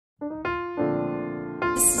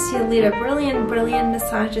you lead a brilliant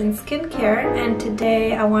massage and skincare, and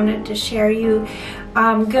today I wanted to share you.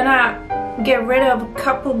 I'm gonna get rid of a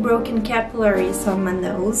couple broken capillaries on my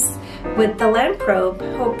nose with the Lamprobe.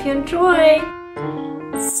 Hope you enjoy!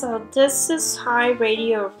 So this is high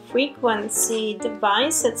radio frequency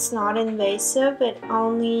device. It's not invasive. It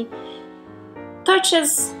only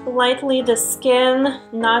touches lightly the skin,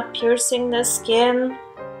 not piercing the skin.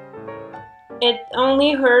 It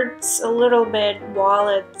only hurts a little bit while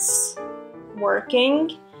it's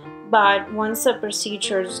working, but once the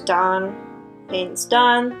procedure is done, pain's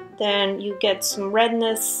done, then you get some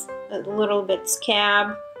redness, a little bit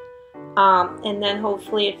scab, and then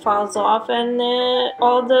hopefully it falls off and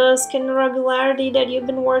all the skin irregularity that you've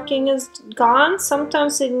been working is gone.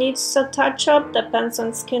 Sometimes it needs a touch-up, depends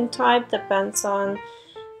on skin type, depends on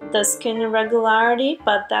the skin irregularity,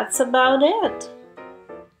 but that's about it.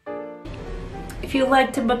 If you'd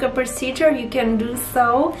like to book a procedure, you can do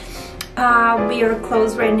so. We are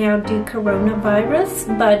closed right now due to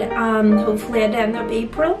coronavirus, but hopefully at the end of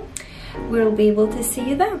April, we'll be able to see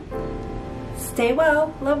you then. Stay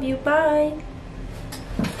well. Love you. Bye.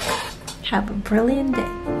 Have a brilliant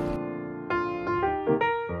day.